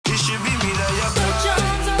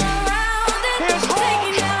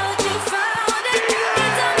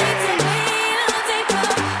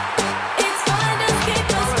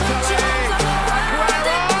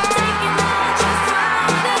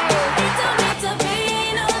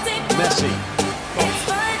Messi.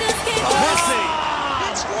 Messi.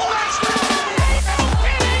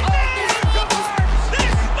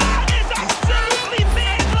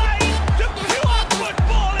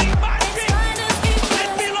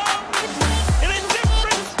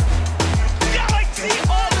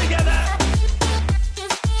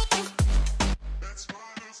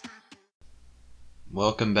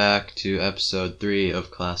 Welcome back to episode 3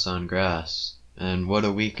 of Class on Grass. And what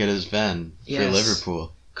a week it has been for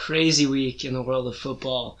Liverpool. Crazy week in the world of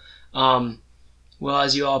football. Well,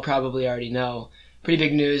 as you all probably already know, pretty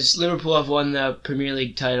big news. Liverpool have won the Premier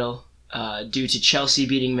League title due to Chelsea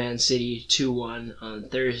beating Man City 2-1 on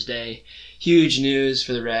Thursday. Huge news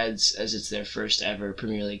for the Reds as it's their first ever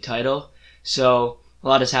Premier League title. So a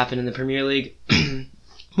lot has happened in the Premier League.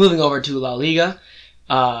 Moving over to La Liga,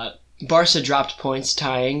 Barca dropped points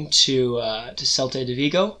tying to Celta de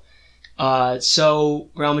Vigo. So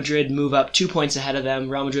Real Madrid move up 2 points ahead of them.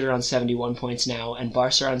 Real Madrid are on 71 points now, and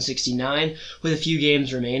Barca are on 69 with a few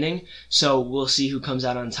games remaining. So we'll see who comes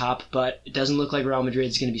out on top, but it doesn't look like Real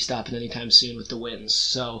Madrid's going to be stopping anytime soon with the wins.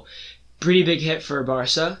 So pretty big hit for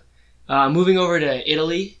Barca. Moving over to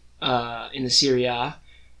Italy in the Serie A,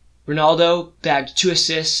 Ronaldo bagged 2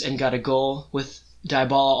 assists and got a goal, with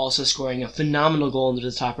Dybala also scoring a phenomenal goal into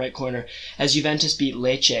the top right corner as Juventus beat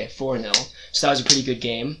Lecce 4-0. So that was a pretty good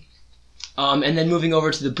game. And then moving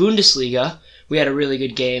over to the Bundesliga, we had a really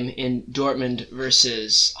good game in Dortmund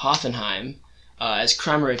versus Hoffenheim as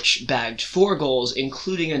Kramaric bagged 4 goals,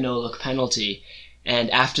 including a no-look penalty. And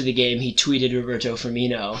after the game, he tweeted Roberto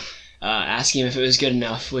Firmino asking him if it was good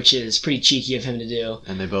enough, which is pretty cheeky of him to do.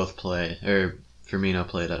 And they both Firmino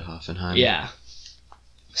played at Hoffenheim. Yeah.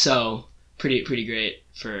 So pretty great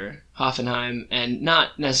for Hoffenheim, and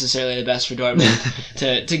not necessarily the best for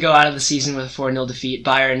Dortmund to go out of the season with a 4-0 defeat.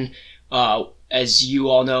 Bayern, as you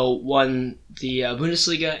all know, won the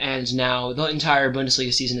Bundesliga, and now the entire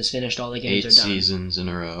Bundesliga season is finished. All the games 8 are done. 8 seasons in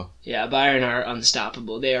a row. Yeah, Bayern are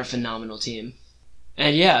unstoppable. They are a phenomenal team.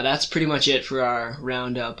 And yeah, that's pretty much it for our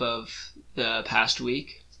roundup of the past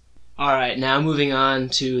week. Alright, now moving on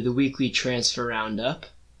to the weekly transfer roundup.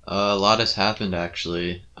 A lot has happened,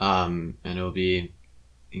 actually, and it'll be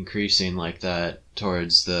increasing like that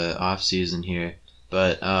towards the off-season here.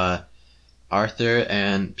 But Arthur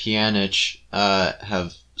and Pjanic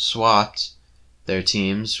have swapped their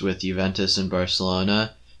teams with Juventus and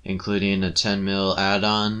Barcelona, including a 10 mil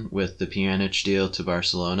add-on with the Pjanic deal to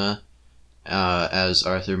Barcelona, as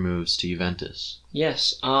Arthur moves to Juventus.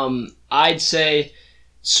 Yes, I'd say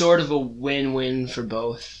sort of a win-win for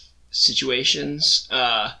both situations.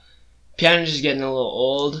 Pjanic is getting a little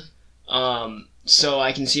old, so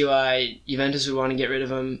I can see why Juventus would want to get rid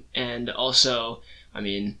of him, and also, I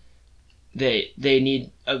mean, they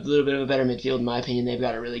need a little bit of a better midfield, in my opinion. They've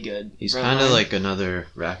got a really good He's kind of like another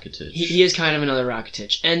Rakitic. He is kind of another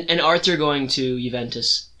Rakitic, and Arthur going to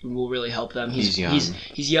Juventus will really help them. He's young.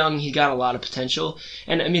 He's young. He's got a lot of potential,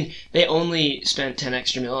 and I mean, they only spent 10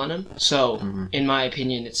 extra mil on him, so in my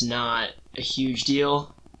opinion, it's not a huge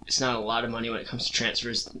deal. It's not a lot of money when it comes to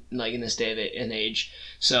transfers, like in this day and age.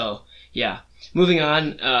 So, yeah. Moving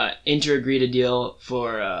on, Inter agreed a deal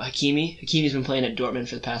for Hakimi. Hakimi's been playing at Dortmund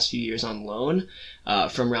for the past few years on loan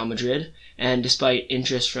from Real Madrid. And despite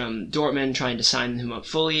interest from Dortmund trying to sign him up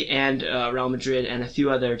fully, and Real Madrid and a few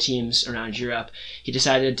other teams around Europe, he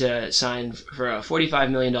decided to sign for a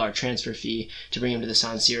 $45 million transfer fee to bring him to the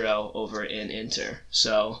San Siro over in Inter.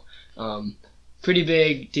 So, pretty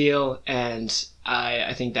big deal, and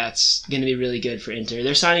I think that's going to be really good for Inter.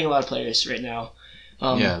 They're signing a lot of players right now.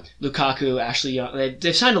 Lukaku, Ashley Young.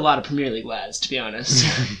 They've signed a lot of Premier League lads, to be honest.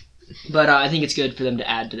 But I think it's good for them to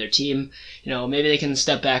add to their team. You know, maybe they can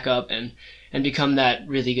step back up and become that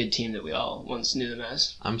really good team that we all once knew them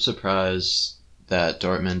as. I'm surprised that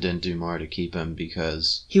Dortmund didn't do more to keep him,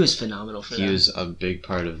 because he was phenomenal for them. He was a big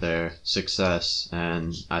part of their success,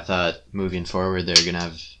 and I thought moving forward they're going to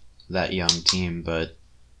have that young team, but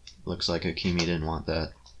looks like Hakimi didn't want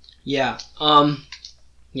that. Yeah.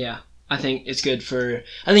 Yeah. I think it's good for.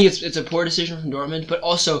 I think it's a poor decision from Dortmund, but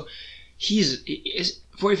also he's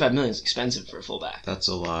 45 million is expensive for a fullback. That's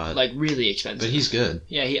a lot. Like, really expensive. But he's good.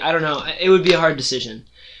 Yeah. I don't know. It would be a hard decision.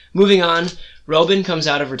 Moving on, Robin comes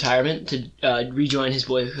out of retirement to rejoin his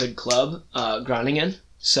boyhood club, Groningen.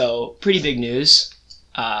 So pretty big news.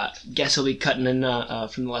 Guess he'll be cutting in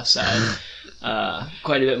from the left side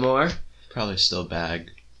quite a bit more. Probably still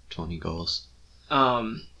bag 20 goals.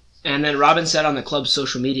 And then Robin said on the club's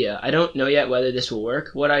social media, I don't know yet whether this will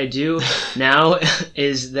work. What I do now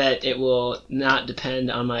is that it will not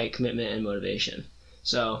depend on my commitment and motivation.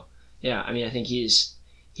 So, yeah, I mean, I think he's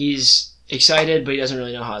excited, but he doesn't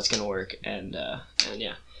really know how it's going to work. And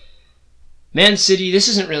yeah. Man City, this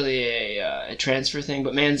isn't really a transfer thing,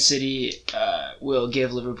 but Man City will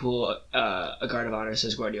give Liverpool a guard of honor,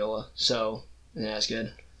 says Guardiola. So, yeah, that's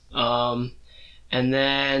good. And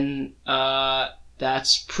then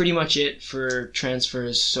that's pretty much it for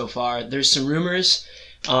transfers so far. There's some rumors.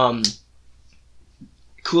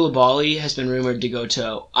 Koulibaly has been rumored to go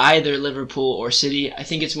to either Liverpool or City. I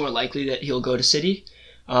think it's more likely that he'll go to City.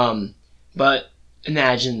 But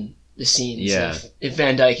imagine the scenes if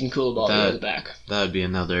Van Dijk and Koulibaly go back. That would be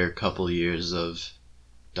another couple years of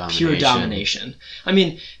domination. Pure domination. I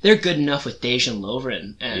mean, they're good enough with Dejan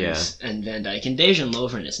Lovren and Van Dijk, and Dejan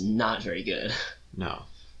Lovren is not very good. No.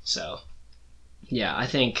 So, yeah, I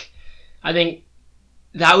think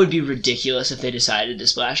that would be ridiculous if they decided to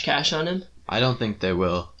splash cash on him. I don't think they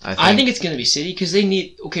will. I think it's going to be City because they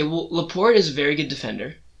need... Okay, well, Laporte is a very good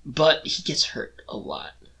defender, but he gets hurt a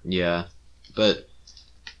lot. Yeah, but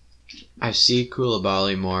I see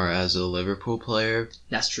Koulibaly more as a Liverpool player.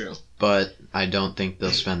 That's true. But I don't think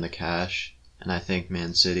they'll spend the cash, and I think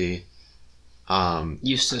Man City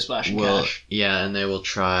used to splashing cash. Yeah, and they will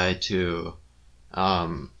try to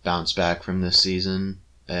bounce back from this season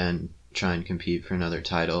and try and compete for another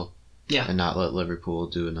title. Yeah. And not let Liverpool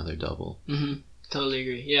do another double. Mm-hmm. Totally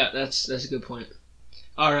agree. Yeah, that's a good point.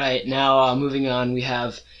 All right, now moving on, we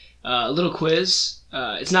have a little quiz.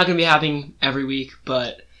 It's not going to be happening every week,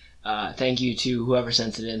 but thank you to whoever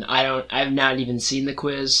sent it in. I've not even seen the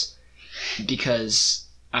quiz because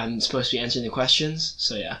I'm supposed to be answering the questions.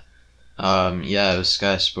 So yeah. Yeah, it was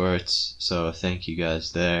Sky Sports. So thank you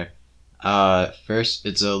guys there. First,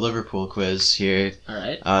 it's a Liverpool quiz here. All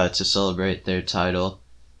right. To celebrate their title.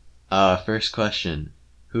 First question.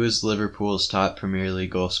 Who is Liverpool's top Premier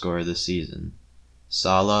League goal scorer this season?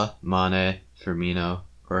 Salah, Mane, Firmino,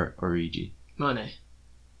 or Origi? Mane.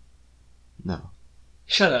 No.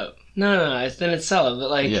 Shut up. No. Then it's Salah,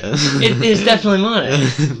 but yes. It is definitely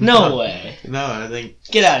Mane. No way. No, I think...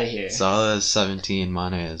 Get out of here. Salah is 17,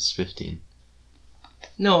 Mane is 15.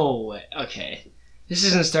 No way. Okay. This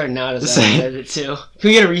isn't starting out as I said it too. Can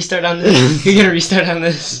we get a restart on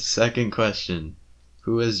this? Second question.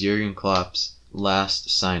 Who was Jurgen Klopp's last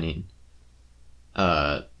signing?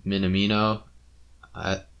 Minamino,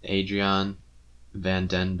 Adrian, Van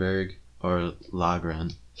Den Berg, or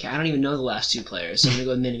Lagren? Okay, I don't even know the last two players, so I'm going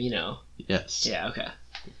to go with Minamino. Yes. Yeah, okay.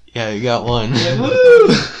 Yeah, you got one. Yeah,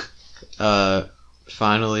 woo!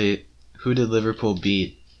 Finally, who did Liverpool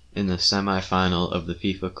beat in the semi-final of the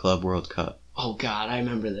FIFA Club World Cup? Oh god, I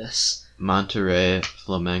remember this. Monterrey,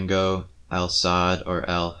 Flamengo, El Saad, or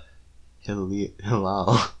El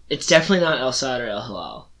Hilal? It's definitely not El Saad or El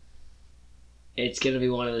Hilal. It's going to be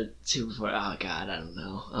one of the two before... Oh god, I don't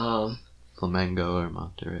know. Flamengo or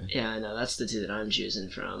Monterrey? Yeah, I know. That's the two that I'm choosing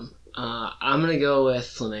from. I'm going to go with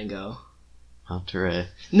Flamengo. Monterrey.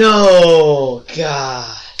 No!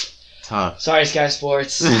 God. Tough. Sorry, Sky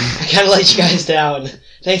Sports. I kind of let you guys down.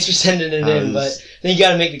 Thanks for sending it in, but then you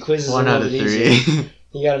got to make the quizzes a little bit easier.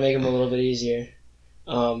 You got to make them a little bit easier.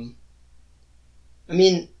 I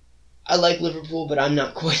mean, I like Liverpool, but I'm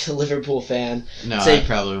not quite a Liverpool fan. No, I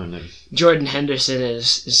probably wouldn't have. Jordan Henderson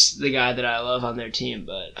is the guy that I love on their team,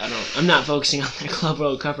 but I'm not focusing on their Club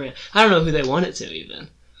World Cup right now. I don't know who they won it to even.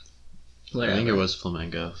 Whatever. I think it was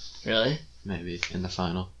Flamengo. Really? Maybe in the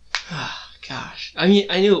final. Gosh, I mean,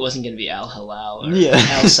 I knew it wasn't going to be Al Hilal or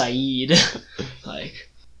Al Said.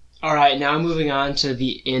 All right, now moving on to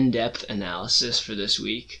the in-depth analysis for this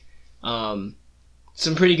week. Some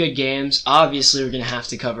pretty good games. Obviously, we're going to have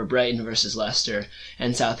to cover Brighton versus Leicester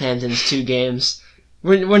and Southampton's 2 games.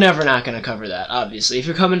 We're never not going to cover that, obviously. If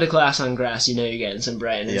you're coming to class on grass, you know you're getting some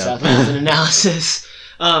Brighton and Southampton analysis.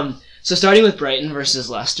 So starting with Brighton versus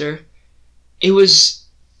Leicester, it was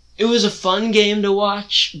a fun game to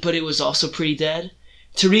watch, but it was also pretty dead.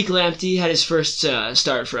 Tariq Lamptey had his first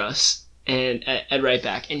start for us and at right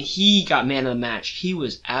back, and he got man of the match. He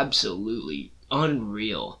was absolutely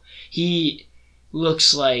unreal. He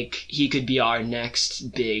looks like he could be our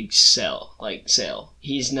next big sale.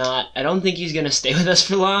 He's not... I don't think he's going to stay with us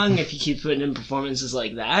for long if he keeps putting in performances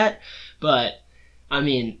like that, but, I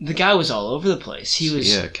mean, the guy was all over the place. He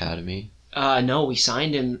was... Yeah, academy. No, we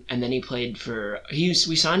signed him, and then he played for... We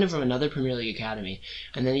signed him from another Premier League academy,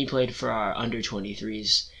 and then he played for our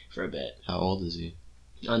under-23s for a bit. How old is he?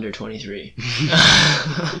 Under 23.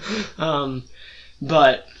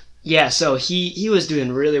 But, yeah, so he was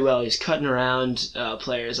doing really well. He's cutting around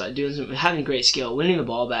players, having great skill, winning the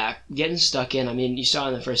ball back, getting stuck in. I mean, you saw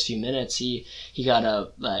in the first few minutes, he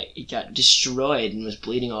got destroyed and was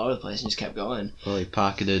bleeding all over the place and just kept going. Well, he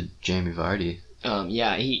pocketed Jamie Vardy.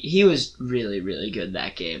 Yeah, he was really, really good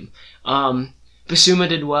that game. Basuma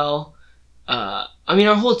did well. I mean,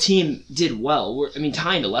 our whole team did well.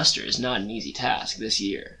 Tying to Leicester is not an easy task this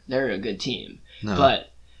year. They're a good team. No.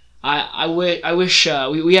 But I wish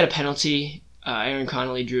we had a penalty. Aaron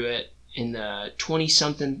Connolly drew it in the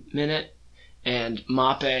 20-something minute, and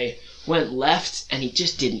Mape went left, and he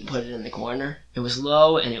just didn't put it in the corner. It was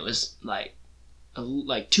low, and it was like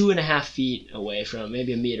 2.5 feet away from,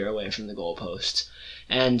 maybe a meter away from the goalpost.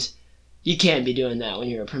 And you can't be doing that when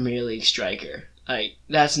you're a Premier League striker. Like,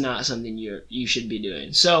 that's not something you should be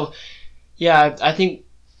doing. So, yeah, I think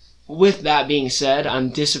with that being said, I'm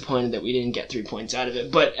disappointed that we didn't get 3 points out of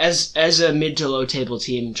it. But as a mid to low table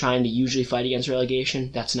team trying to usually fight against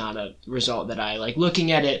relegation, that's not a result that I like.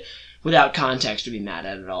 Looking at it without context would be mad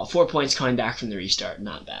at all. 4 points coming back from the restart,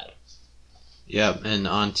 not bad. Yep, and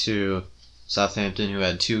on to Southampton, who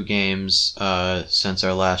had 2 games since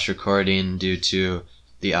our last recording due to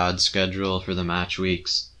the odd schedule for the match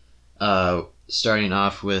weeks. Starting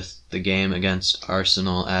off with the game against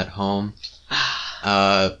Arsenal at home.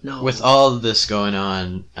 No. With all of this going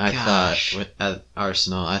on, Gosh. at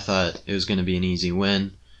Arsenal, I thought it was going to be an easy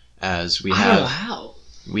win, as we I don't know how.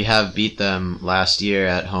 We have beat them last year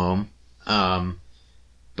at home,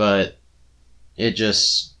 but it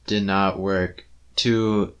just did not work.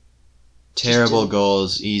 2 terrible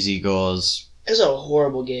goals, easy goals. It was a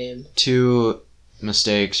horrible game. 2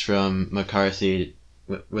 mistakes from McCarthy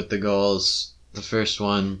with the goals. The first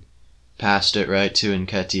one passed it right to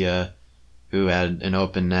Nketiah, who had an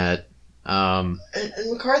open net. And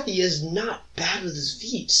McCarthy is not bad with his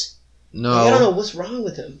feet. No, Like, I don't know what's wrong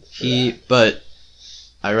with him. But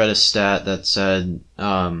I read a stat that said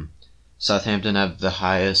Southampton have the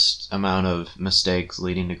highest amount of mistakes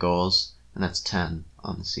leading to goals, and that's 10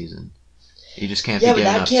 on the season. You just can't be Yeah, but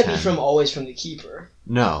getting that up can't 10. be always from the keeper.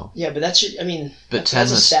 No, Yeah, but that should. But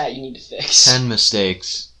that's a stat you need to fix. 10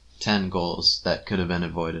 mistakes, 10 goals that could have been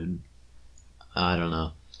avoided. I don't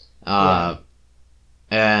know.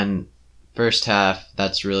 And first half,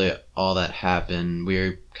 that's really all that happened. We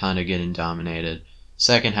were kind of getting dominated.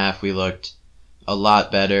 Second half, we looked a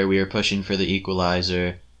lot better. We were pushing for the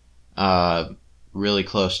equalizer. Really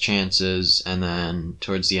close chances. And then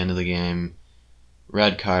towards the end of the game,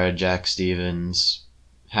 red card, Jack Stevens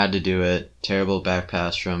had to do it. Terrible back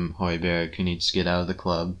pass from Højbjerg, who needs to get out of the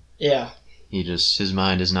club. Yeah. His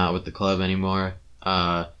mind is not with the club anymore.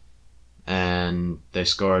 And they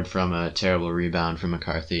scored from a terrible rebound from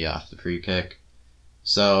McCarthy off the free kick.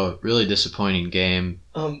 So, really disappointing game.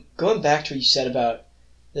 Going back to what you said about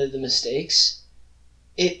the mistakes,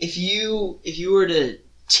 if you were to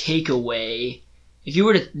take away, if you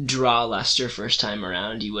were to draw Leicester first time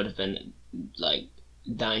around, you would have been like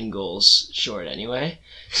 9 goals short anyway.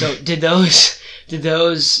 So did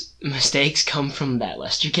those mistakes come from that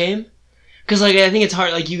Leicester game? Because I think it's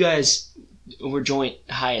hard. You guys were joint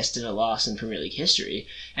highest in a loss in Premier League history,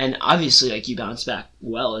 and obviously you bounced back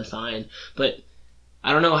well and fine. But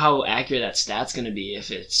I don't know how accurate that stat's going to be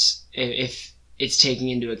if it's taking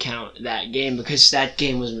into account that game, because that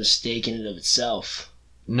game was a mistake in and of itself.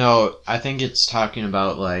 No, I think it's talking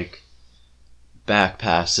about back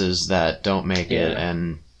passes that don't make it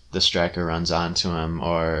and the striker runs onto him,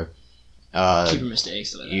 or keeper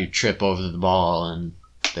mistakes. You trip over the ball and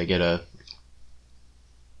they get a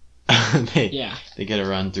they get a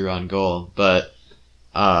run through on goal. But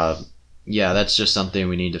that's just something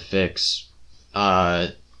we need to fix.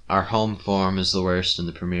 Our home form is the worst in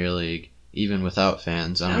the Premier League, even without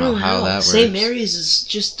fans. I don't know how that works. St. Mary's is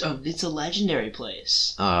just it's a legendary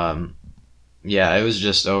place. It was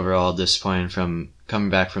just overall disappointing from coming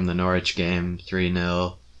back from the Norwich game,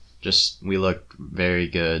 3-0. We looked very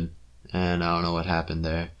good, and I don't know what happened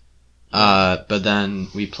there. But then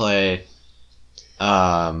we play.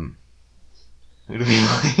 Who do we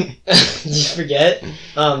play? Did you forget?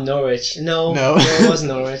 Norwich. No, it was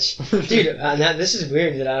Norwich. Dude, this is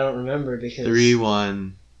weird that I don't remember because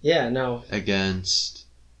 3-1. Yeah, no. Against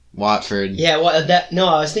Watford. Yeah,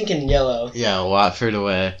 I was thinking yellow. Yeah, Watford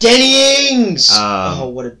away. Danny Ings!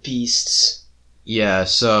 What a beast. Yeah,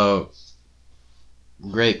 so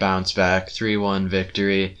great bounce back, 3-1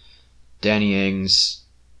 victory. Danny Ings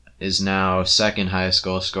is now second highest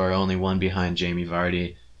goal scorer, only one behind Jamie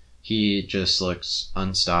Vardy. He just looks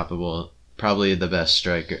unstoppable. Probably the best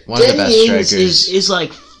striker. One of the best strikers. Is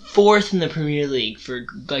fourth in the Premier League for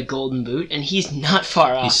Golden Boot, and he's not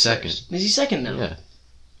far off. He's second. Is he second now? Yeah.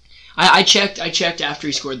 I checked after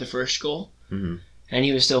he scored the first goal, and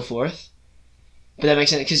he was still fourth. But that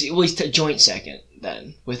makes sense because he's joint second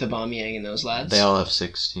then with Aubameyang and those lads. They all have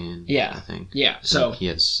 16. Yeah, I think. Yeah, so he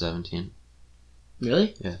has 17.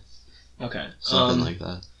 Really? Yeah. Okay. Something like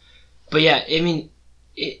that. But yeah, I mean,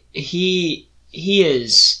 he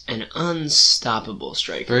is an unstoppable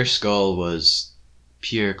striker. First goal was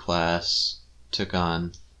pure class. Took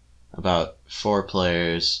on about 4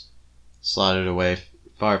 players, slotted away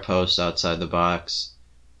far post outside the box.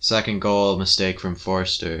 Second goal, mistake from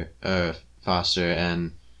Foster,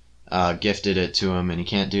 and gifted it to him, and you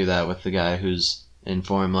can't do that with the guy who's in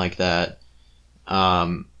form like that.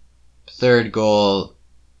 Third goal,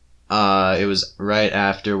 it was right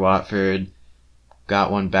after Watford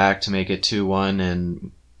got one back to make it 2-1,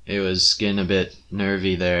 and it was getting a bit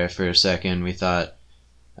nervy there for a second. We thought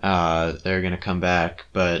they were going to come back,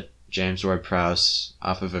 but James Ward-Prowse,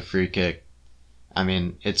 off of a free kick, I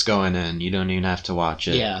mean, it's going in. You don't even have to watch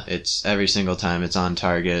it. Yeah. It's every single time it's on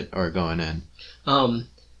target or going in.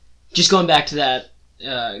 Just going back to that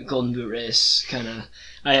Golden Boot race, kind of,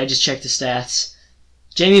 I just checked the stats.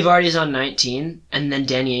 Jamie Vardy's on 19, and then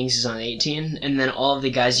Danny Ings is on 18, and then all of the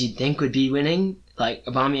guys you'd think would be winning, like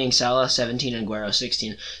Aubameyang, Salah, 17, and Aguero,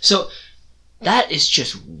 16. So that is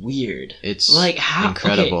just weird. It's like how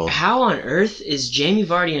incredible. Okay, how on earth is Jamie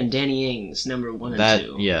Vardy and Danny Ings number 1 and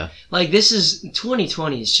 2? Yeah. Like, this is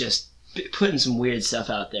 2020 is just putting some weird stuff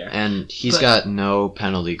out there. And he's got no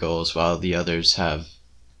penalty goals, while the others have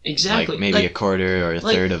exactly like maybe a quarter or a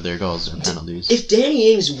third of their goals are penalties. If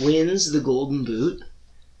Danny Ings wins the Golden Boot,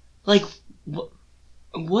 like,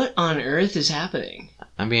 what on earth is happening?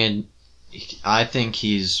 I mean, I think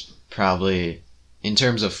he's probably, in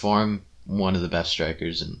terms of form, one of the best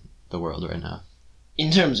strikers in the world right now.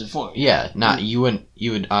 In terms of form, yeah. You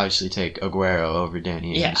would obviously take Aguero over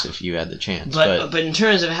Danny Ings if you had the chance. But in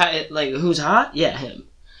terms of how, like, who's hot, yeah, him.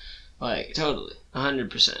 Like, totally,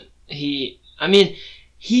 100%.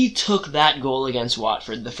 He took that goal against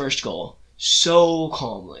Watford, the first goal, so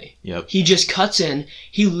calmly. Yep. He just cuts in.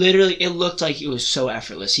 He literally, it looked like it was so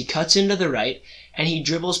effortless. He cuts into the right, and he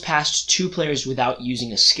dribbles past 2 players without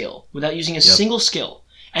using a skill, without using a single skill.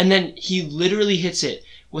 And then he literally hits it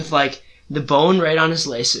with, like, the bone right on his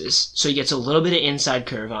laces, so he gets a little bit of inside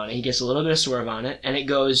curve on it. He gets a little bit of swerve on it, and it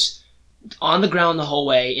goes on the ground the whole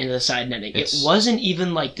way into the side netting. It wasn't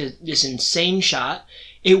even like this insane shot.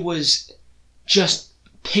 It was just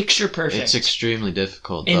picture perfect. It's extremely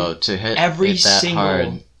difficult, though, to hit it that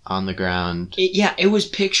hard on the ground. It was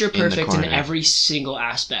picture perfect in every single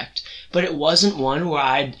aspect. But it wasn't one where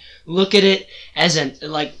I'd look at it as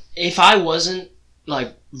if I wasn't,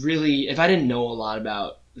 like, really, if I didn't know a lot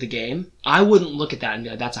about the game, I wouldn't look at that and be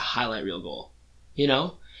like, that's a highlight reel goal. You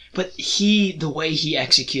know? But the way he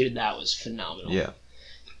executed that was phenomenal. Yeah.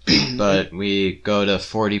 But we go to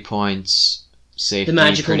 40 points, safety, the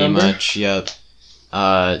magical pretty number? much. Yep.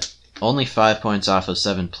 Only 5 points off of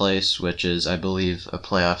 7th place, which is, I believe, a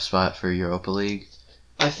playoff spot for Europa League.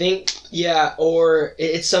 I think, yeah, or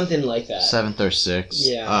it's something like that. 7th or 6th.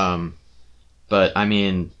 Yeah. But, I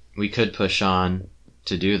mean, we could push on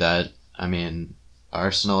to do that. I mean,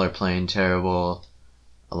 Arsenal are playing terrible.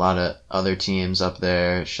 A lot of other teams up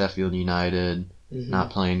there, Sheffield United,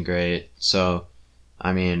 not playing great. So,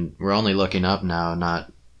 I mean, we're only looking up now,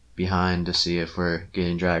 not behind, to see if we're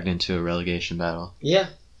getting dragged into a relegation battle. Yeah,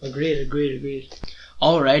 agreed.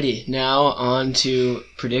 Alrighty, now on to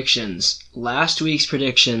predictions. Last week's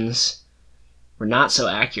predictions were not so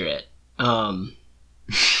accurate, to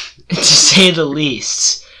say the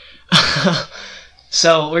least.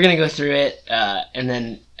 So we're gonna go through it, and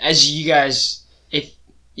then as you guys, if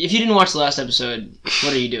you didn't watch the last episode,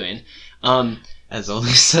 what are you doing? As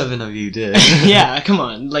only 7 of you did. Yeah, come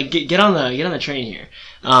on, like get on the train here.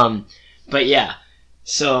 But yeah,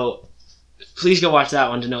 so please go watch that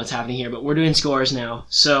one to know what's happening here. But we're doing scores now.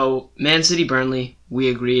 So Man City Burnley, we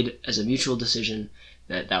agreed as a mutual decision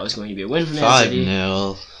that was going to be a win for Man City.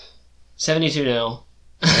 5-0. 72-0.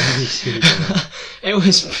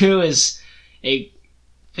 It was a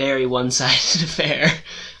very one-sided affair.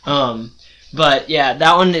 But yeah,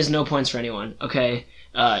 that one is no points for anyone. Okay.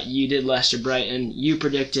 You did Leicester Brighton. You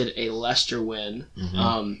predicted a Leicester win.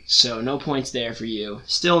 So no points there for you.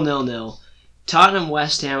 Still 0-0. Tottenham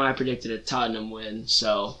West Ham, I predicted a Tottenham win.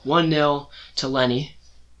 So 1-0 to Lenny.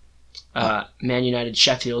 Man United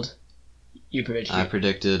Sheffield. You predicted. I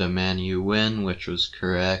predicted a Man U win, which was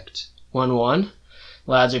correct. 1-1.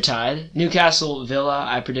 Lads are tied. Newcastle Villa,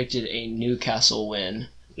 I predicted a Newcastle win.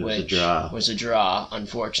 It was a draw. Was a draw,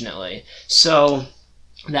 unfortunately. So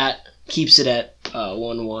that keeps it at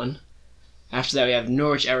 1-1. After that, we have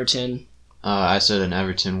Norwich Everton. I said an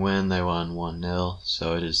Everton win. They won 1-0,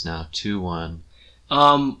 so it is now 2-1.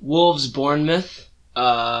 Wolves Bournemouth.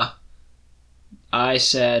 I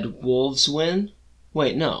said Wolves win.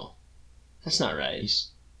 Wait, no. That's not right.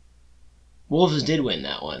 Wolves did win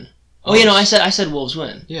that one. Oh, you know, I said Wolves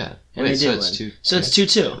win. Yeah. And Wait, they so did it's win. 2. So it's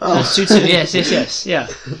 2-2. Oh. It's 2-2. Yes. Yeah.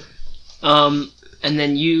 And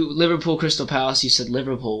then you, Liverpool, Crystal Palace, you said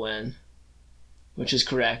Liverpool win, which is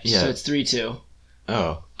correct. Yeah. So it's 3-2.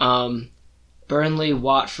 Oh. Burnley,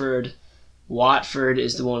 Watford. Watford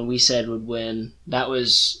is the one we said would win. That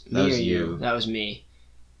was me That was or you? you. That was me.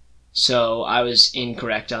 So I was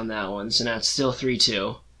incorrect on that one. So now it's still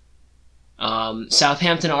 3-2.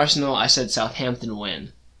 Southampton, Arsenal, I said Southampton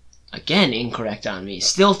win. Again, incorrect on me.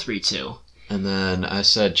 Still 3-2. And then I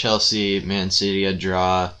said Chelsea, Man City, a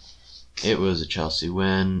draw. It was a Chelsea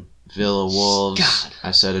win. Villa, Wolves. God.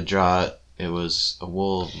 I said a draw. It was a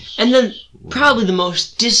Wolves. And then win. probably the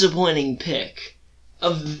most disappointing pick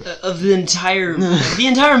of the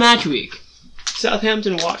entire match week.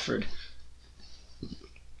 Southampton, Watford.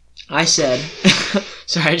 I said,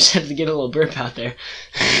 sorry, I just had to get a little burp out there.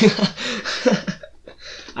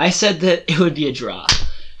 I said that it would be a draw.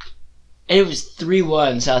 And it was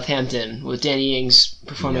 3-1 Southampton with Danny Ings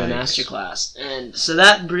performing a Yikes. masterclass. And so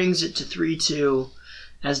that brings it to 3-2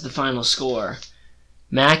 as the final score.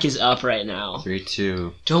 Mac is up right now.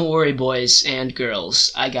 3-2. Don't worry, boys and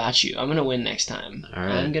girls. I got you. I'm going to win next time. All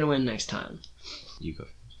right. I'm going to win next time. You go.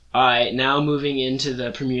 All right, now moving into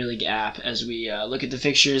the Premier League app as we look at the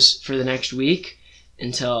fixtures for the next week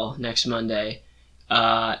until next Monday.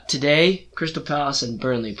 Today, Crystal Palace and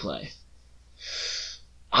Burnley play.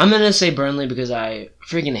 I'm going to say Burnley because I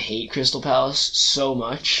freaking hate Crystal Palace so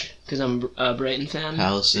much because I'm a Brighton fan.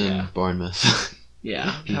 Palace and Yeah. Bournemouth.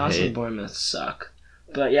 Yeah, You Palace hate. and Bournemouth suck.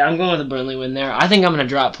 But yeah, I'm going with the Burnley win there. I think I'm going to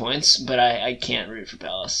drop points, but I can't root for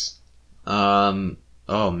Palace.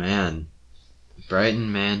 Oh man.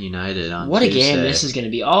 Brighton, Man United on What a Tuesday. game this is going to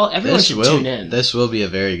be. Everyone should tune in. This will be a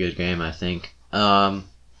very good game, I think.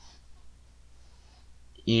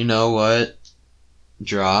 You know what?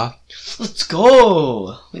 Draw. Let's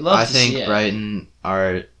go. We love I to think see it. Brighton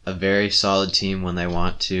are a very solid team when they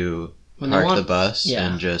want to When they park want- the bus yeah.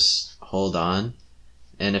 and just hold on.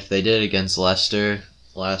 And if they did against Leicester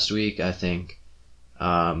last week, I think,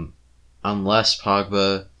 unless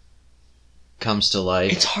Pogba comes to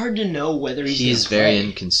life, It's hard to know whether he's gonna very play.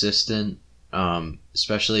 inconsistent.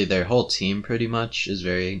 Especially their whole team pretty much is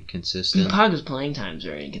very inconsistent. Pogba's playing time's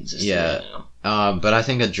very inconsistent Yeah. right now. But I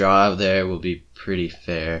think a draw out there will be pretty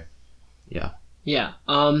fair. Yeah.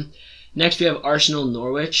 Next we have Arsenal,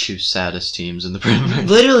 Norwich. Two saddest teams in the Premier League.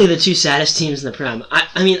 Literally the two saddest teams in the Prem.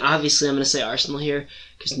 I mean, obviously I'm going to say Arsenal here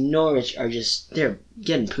because Norwich are they're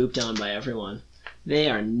getting pooped on by everyone. They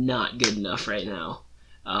are not good enough right now.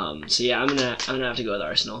 So yeah, I'm gonna have to go with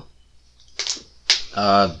Arsenal.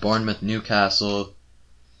 Bournemouth, Newcastle.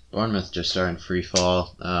 Bournemouth just are in free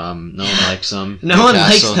fall. No one likes them. No one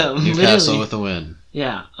likes them, Newcastle literally. with a win.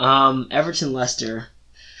 Yeah. Everton, Leicester.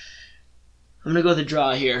 I'm gonna go with a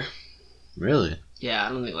draw here. Really? Yeah, I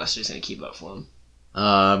don't think Leicester's gonna keep up for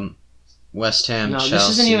them. West Ham, No, Chelsea. this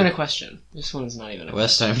isn't even a question. This one's not even a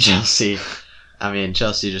West question. Ham, Chelsea. I mean,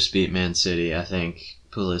 Chelsea just beat Man City. I think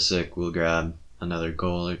Pulisic will grab another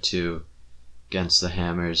goal or two against the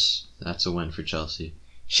Hammers. That's a win for Chelsea.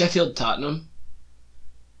 Sheffield, Tottenham.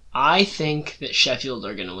 I think that Sheffield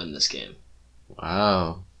are gonna win this game.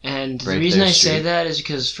 Wow. And the Break reason their I say streak. that is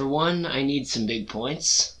because, for one, I need some big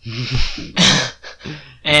points.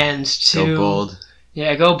 And two... Go bold.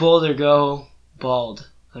 Yeah, go bold or go bald.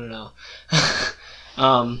 I don't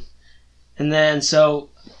know. And then, so,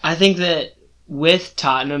 I think that with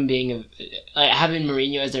Tottenham being having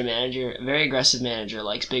Mourinho as their manager, a very aggressive manager,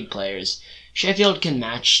 likes big players, Sheffield can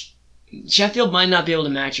match... Sheffield might not be able to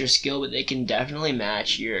match your skill, but they can definitely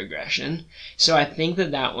match your aggression. So I think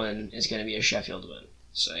that one is going to be a Sheffield win.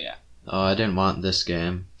 So, yeah. Oh, I didn't want this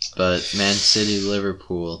game, but Man City,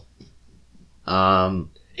 Liverpool.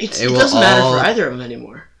 It It will doesn't matter all- for either of them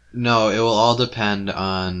anymore. No, it will all depend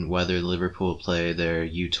on whether Liverpool play their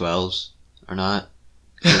U12s or not.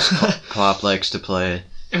 Because Klopp likes to play.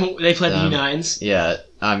 They play the Them. U9s. Yeah,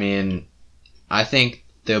 I mean, I think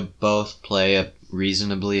they'll both play a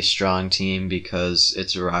reasonably strong team because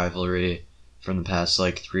it's a rivalry from the past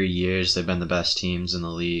 3 years. They've been the best teams in the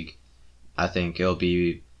league. I think it'll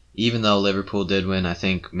be, even though Liverpool did win, I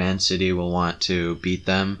think Man City will want to beat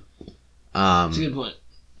them. That's a good point.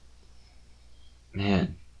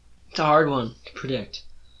 Man, It's a hard one to predict.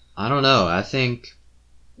 I don't know. I think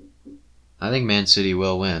Man City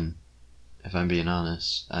will win, if I'm being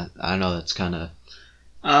honest. I know that's kind of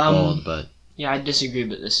bold, but Yeah, I disagree,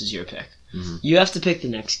 but this is your pick. Mhm. You have to pick the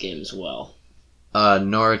next game as well.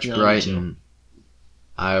 Norwich, No, me Brighton.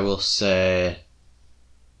 I will say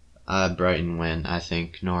Brighton win. I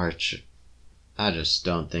think Norwich, I just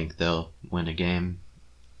don't think they'll win a game.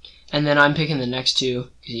 And then I'm picking the next two,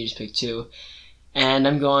 because you just picked two. And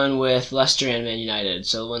I'm going with Leicester and Man United.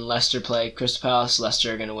 So when Leicester play Crystal Palace,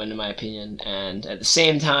 Leicester are going to win, in my opinion. And at the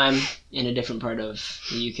same time, in a different part of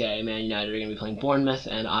the UK, Man United are going to be playing Bournemouth,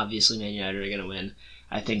 and obviously Man United are going to win.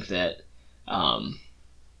 I think that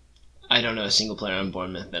I don't know a single player on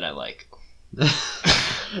Bournemouth that I like.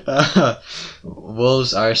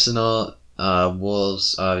 Wolves, Arsenal.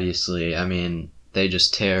 Wolves, obviously. I mean, they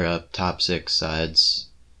just tear up top 6 sides.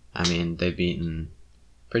 I mean, they've beaten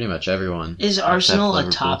pretty much everyone. Is Arsenal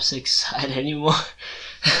a top 6 side anymore?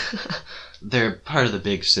 They're part of the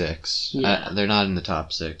big 6. Yeah. They're not in the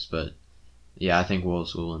top 6, but yeah, I think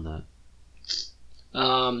Wolves will win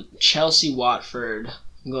that. Chelsea, Watford.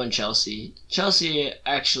 I'm going Chelsea. Chelsea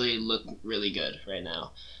actually look really good right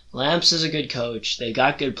now. Lamps is a good coach. They've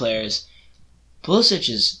got good players. Pulisic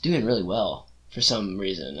is doing really well for some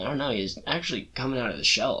reason. I don't know. He's actually coming out of the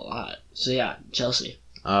shell a lot. So yeah, Chelsea.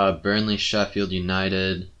 Burnley, Sheffield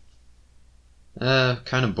United.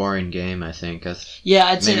 Kind of boring game, I think. Yeah,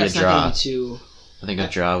 I'd say maybe that's a not going draw. to be too... I think a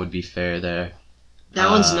draw would be fair there.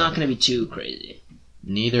 That one's not going to be too crazy.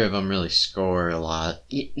 Neither of them really score a lot.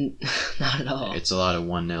 Not at all. It's a lot of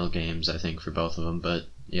 1-0 games, I think, for both of them. But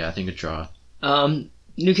yeah, I think a draw.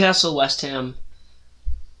 Newcastle, West Ham.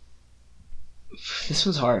 This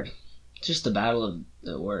one's hard. It's just the battle of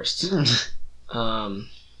the worst.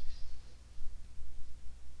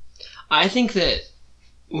 I think that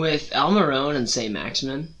with Almiron and St.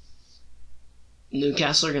 Maximin,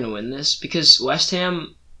 Newcastle are going to win this because West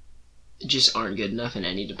Ham just aren't good enough in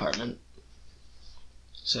any department.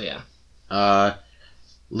 So yeah.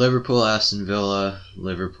 Liverpool, Aston Villa.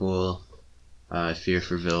 Liverpool. I fear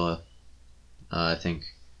for Villa. I think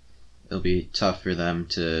it'll be tough for them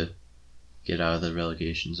to get out of the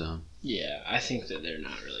relegation zone. Yeah, I think that they're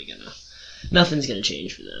not really gonna... Nothing's gonna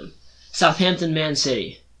change for them. Southampton, Man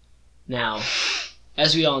City. Now,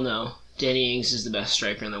 as we all know, Danny Ings is the best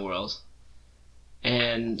striker in the world.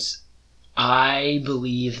 And I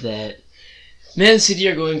believe that Man City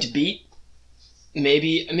are going to beat...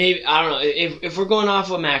 Maybe, I don't know. If we're going off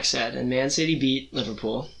what Max said, and Man City beat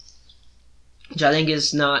Liverpool, which I think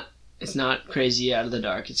is not... It's not crazy out of the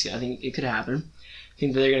dark. I think it could happen. I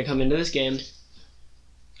think that they're going to come into this game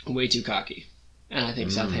way too cocky. And I think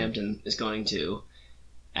Southampton is going to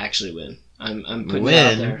actually win. I'm putting it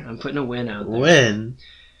out there. I'm putting a win out there. Win?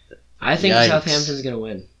 I think Yikes. Southampton's going to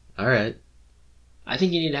win. All right. I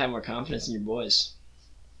think you need to have more confidence in your boys.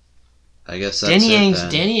 I guess that's Danny it Ings,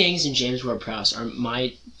 then. Danny Ings and James Ward-Prowse are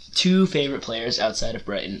my 2 favorite players outside of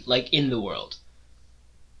Brighton, like in the world.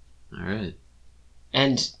 All right.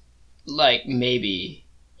 And like maybe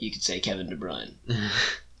you could say Kevin De Bruyne.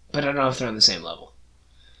 But I don't know if they're on the same level.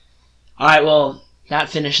 All right, well, that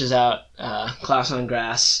finishes out Class on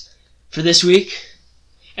Grass for this week.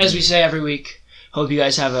 As we say every week, hope you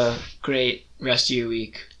guys have a great rest of your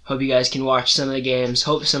week. Hope you guys can watch some of the games.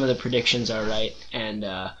 Hope some of the predictions are right. And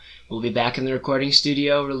we'll be back in the recording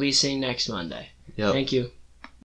studio releasing next Monday. Yep. Thank you.